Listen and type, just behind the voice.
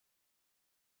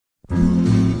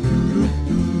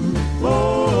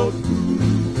Oh,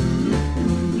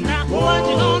 Now what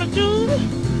you gonna do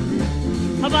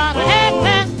about a half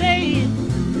past 8?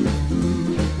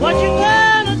 What you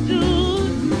gonna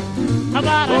do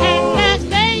about a half past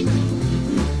 8?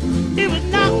 It would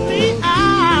knock me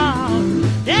out.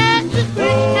 That's the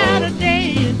great out of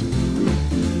days.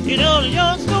 You know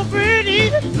you're so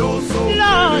pretty, you're so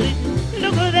Lordy.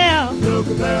 Look at there. Look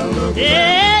at there, look at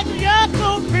Yes, you're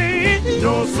so pretty. there.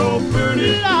 You're so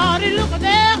pretty. Lordy, look at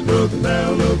there. Look at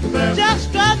there, look at there. Just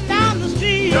strutting down the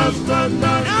street. Just run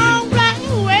down. Long black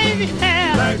wavy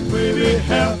hair. Black wavy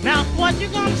hair. Now what you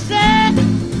gonna say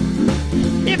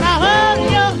if I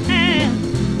hold your hand?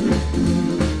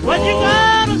 What you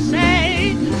gonna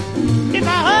say if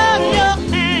I hold your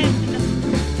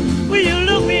hand? Will you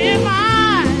look me in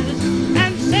my eyes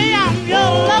and say I'm your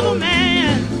lover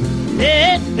man?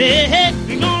 Hey, hey, hey,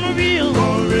 we gonna reel,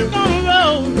 gonna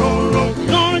roll,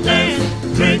 gonna dance,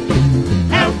 drink,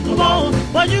 have a ball.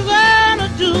 What you gonna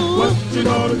do? What you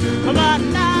gonna do? About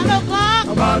 9 o'clock?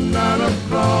 About 9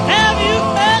 o'clock. Have you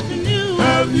heard the news?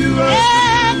 Have you heard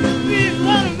Yes, the news? we're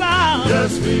gonna rock.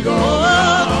 Yes, we Oh,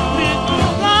 gonna we're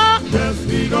gonna rock. Yes,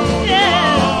 we gonna Yes,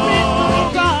 we're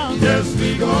gonna rock. Yes,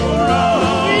 we gonna rock.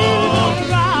 We're gonna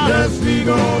rock. Yes, we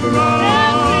gonna rock.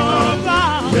 Yes, we're gonna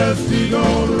rock. Yes, we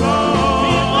gonna rock.